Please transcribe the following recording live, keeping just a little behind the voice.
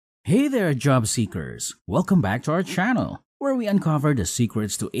Hey there, job seekers! Welcome back to our channel, where we uncover the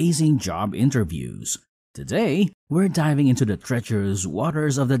secrets to acing job interviews. Today, we're diving into the treacherous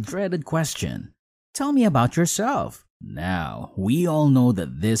waters of the dreaded question. Tell me about yourself. Now, we all know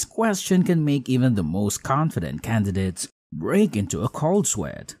that this question can make even the most confident candidates break into a cold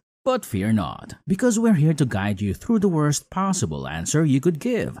sweat. But fear not, because we're here to guide you through the worst possible answer you could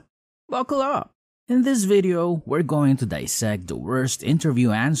give. Buckle up! In this video, we're going to dissect the worst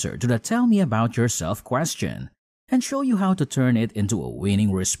interview answer to the "Tell me about yourself" question and show you how to turn it into a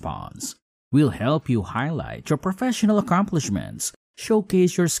winning response. We'll help you highlight your professional accomplishments,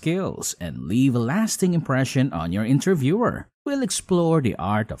 showcase your skills, and leave a lasting impression on your interviewer. We'll explore the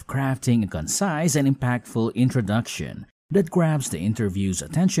art of crafting a concise and impactful introduction that grabs the interview's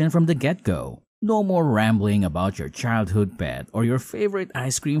attention from the get-go. No more rambling about your childhood pet or your favorite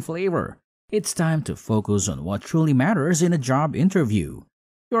ice cream flavor. It's time to focus on what truly matters in a job interview,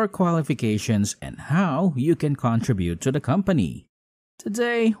 your qualifications, and how you can contribute to the company.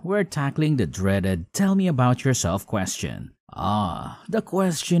 Today, we're tackling the dreaded "Tell me about yourself" question. The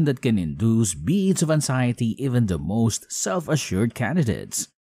question that can induce beats of anxiety even the most self-assured candidates.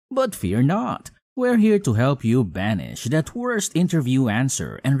 But fear not, we're here to help you banish that worst interview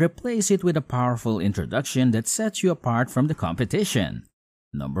answer and replace it with a powerful introduction that sets you apart from the competition.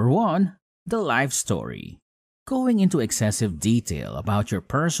 Number 1. The life story. Going into excessive detail about your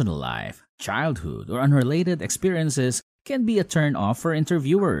personal life, childhood, or unrelated experiences can be a turn-off for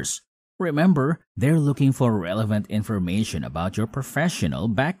interviewers. Remember, they're looking for relevant information about your professional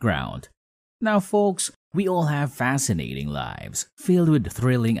background. Now, folks, we all have fascinating lives, filled with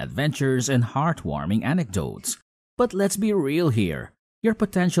thrilling adventures and heartwarming anecdotes. But let's be real here. Your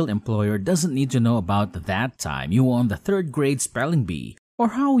potential employer doesn't need to know about that time you won the 3rd grade spelling bee or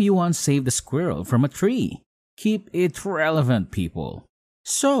how you once saved a squirrel from a tree. Keep it relevant, people.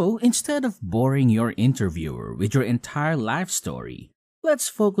 So, instead of boring your interviewer with your entire life story, let's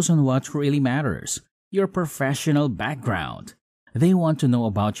focus on what really matters: your professional background. They want to know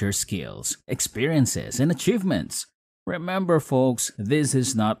about your skills, experiences, and achievements. Remember, folks, this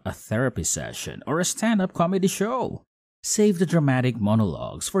is not a therapy session or a stand-up comedy show. Save the dramatic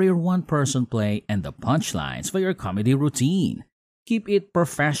monologues for your one-person play and the punchlines for your comedy routine. Keep it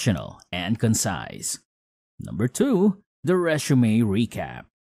professional and concise. Number 2. The resume recap.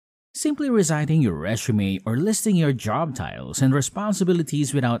 Simply reciting your resume or listing your job titles and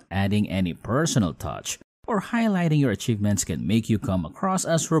responsibilities without adding any personal touch or highlighting your achievements can make you come across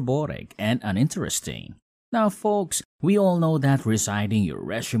as robotic and uninteresting. Now, folks, we all know that reciting your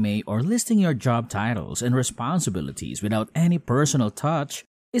resume or listing your job titles and responsibilities without any personal touch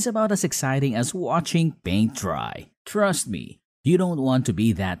is about as exciting as watching paint dry. Trust me, you don't want to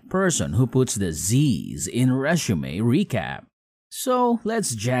be that person who puts the Z's in resume recap. So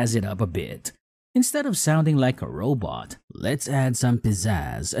let's jazz it up a bit. Instead of sounding like a robot, let's add some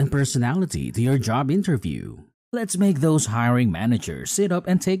pizzazz and personality to your job interview. Let's make those hiring managers sit up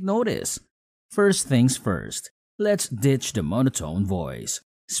and take notice. First things first, let's ditch the monotone voice.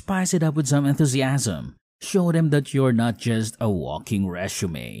 Spice it up with some enthusiasm. Show them that you're not just a walking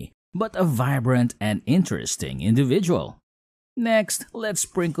resume, but a vibrant and interesting individual. Next, let's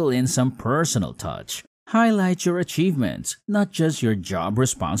sprinkle in some personal touch. Highlight your achievements, not just your job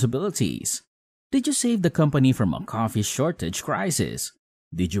responsibilities. Did you save the company from a coffee shortage crisis?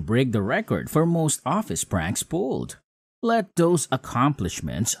 Did you break the record for most office pranks pulled? Let those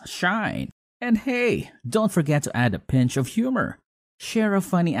accomplishments shine. And hey, don't forget to add a pinch of humor. Share a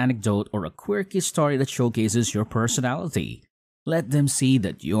funny anecdote or a quirky story that showcases your personality. Let them see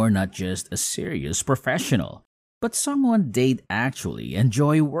that you're not just a serious professional, but someone they'd actually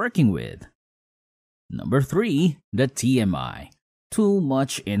enjoy working with. Number 3. The TMI. Too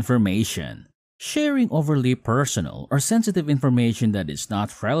much information. Sharing overly personal or sensitive information that is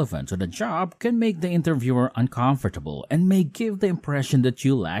not relevant to the job can make the interviewer uncomfortable and may give the impression that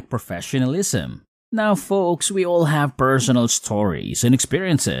you lack professionalism. Now, folks, we all have personal stories and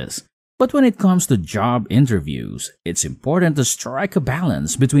experiences. But when it comes to job interviews, it's important to strike a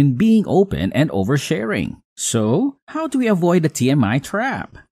balance between being open and oversharing. So, how do we avoid the TMI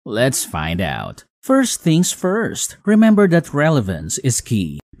trap? Let's find out. First things first, remember that relevance is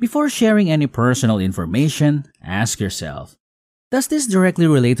key. Before sharing any personal information, ask yourself, does this directly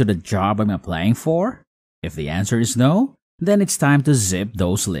relate to the job I'm applying for? If the answer is no, then it's time to zip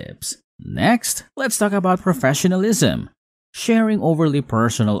those lips. Next, let's talk about professionalism. Sharing overly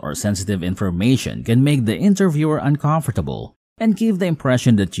personal or sensitive information can make the interviewer uncomfortable and give the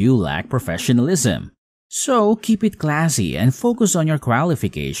impression that you lack professionalism. So keep it classy and focus on your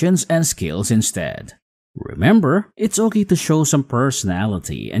qualifications and skills instead. Remember, it's okay to show some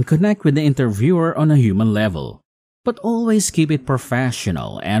personality and connect with the interviewer on a human level, but always keep it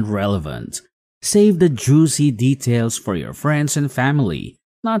professional and relevant. Save the juicy details for your friends and family,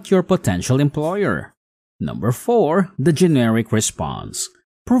 not your potential employer. Number 4. The generic response.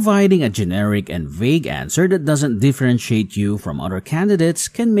 Providing a generic and vague answer that doesn't differentiate you from other candidates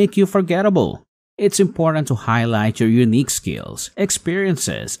can make you forgettable. It's important to highlight your unique skills,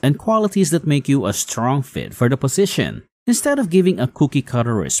 experiences, and qualities that make you a strong fit for the position. Instead of giving a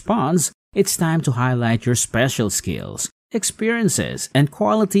cookie-cutter response, it's time to highlight your special skills, experiences, and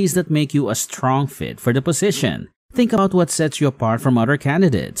qualities that make you a strong fit for the position. Think about what sets you apart from other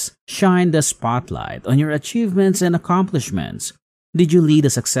candidates. Shine the spotlight on your achievements and accomplishments. Did you lead a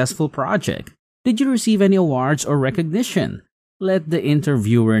successful project? Did you receive any awards or recognition? Let the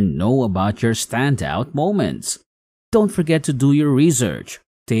interviewer know about your standout moments. Don't forget to do your research.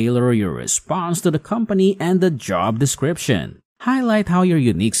 Tailor your response to the company and the job description. Highlight how your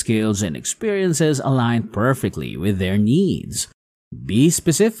unique skills and experiences align perfectly with their needs. Be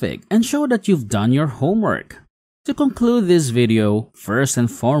specific and show that you've done your homework. To conclude this video, first and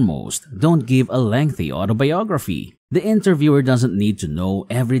foremost, don't give a lengthy autobiography. The interviewer doesn't need to know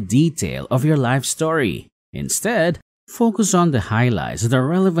every detail of your life story. Instead, focus on the highlights that are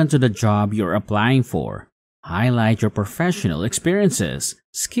relevant to the job you're applying for. Highlight your professional experiences,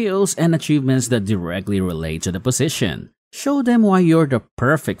 skills, and achievements that directly relate to the position. Show them why you're the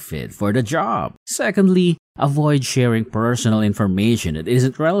perfect fit for the job. Secondly, avoid sharing personal information that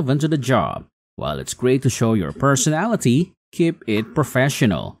isn't relevant to the job. While it's great to show your personality, keep it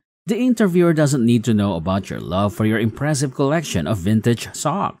professional. The interviewer doesn't need to know about your love for your impressive collection of vintage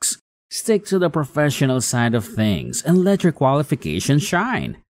socks. Stick to the professional side of things and let your qualifications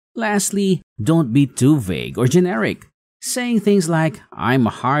shine. Lastly, don't be too vague or generic. Saying things like, "I'm a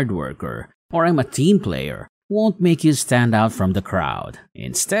hard worker" or "I'm a team player" won't make you stand out from the crowd.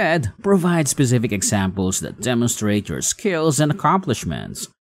 Instead, provide specific examples that demonstrate your skills and accomplishments.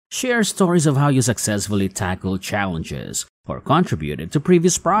 Share stories of how you successfully tackled challenges or contributed to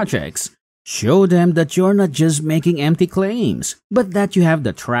previous projects. Show them that you're not just making empty claims, but that you have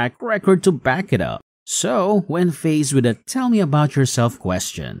the track record to back it up. So, when faced with a "tell me about yourself"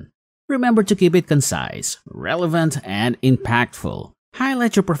 question, remember to keep it concise, relevant, and impactful.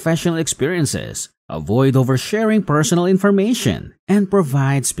 Highlight your professional experiences, avoid oversharing personal information, and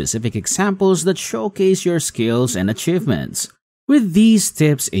provide specific examples that showcase your skills and achievements. With these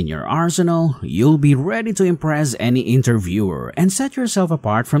tips in your arsenal, you'll be ready to impress any interviewer and set yourself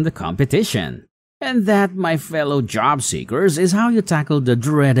apart from the competition. And that, my fellow job seekers, is how you tackle the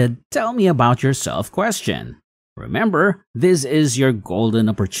dreaded "tell me about yourself" question. Remember, this is your golden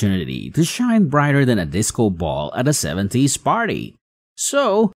opportunity to shine brighter than a disco ball at a 70s party.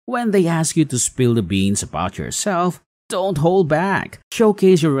 So, when they ask you to spill the beans about yourself, don't hold back.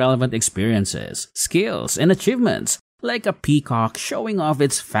 Showcase your relevant experiences, skills, and achievements, like a peacock showing off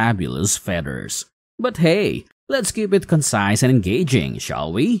its fabulous feathers. But hey, let's keep it concise and engaging,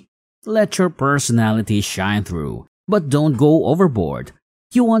 shall we? Let your personality shine through, but don't go overboard.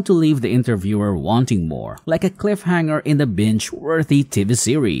 You want to leave the interviewer wanting more, like a cliffhanger in the binge-worthy TV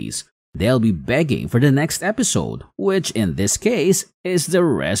series. They'll be begging for the next episode, which in this case is the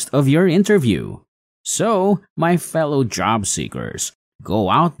rest of your interview. So, my fellow job seekers, go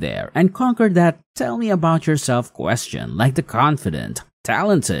out there and conquer that "tell me about yourself" question like the confident,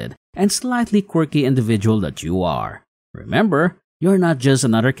 talented, and slightly quirky individual that you are. Remember, you're not just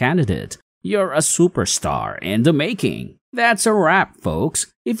another candidate. You're a superstar in the making. That's a wrap, folks.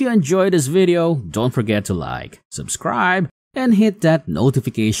 If you enjoyed this video, don't forget to like, subscribe, and hit that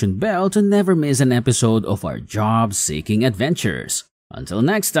notification bell to never miss an episode of our job-seeking adventures. Until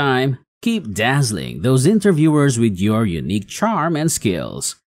next time, keep dazzling those interviewers with your unique charm and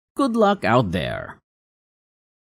skills. Good luck out there.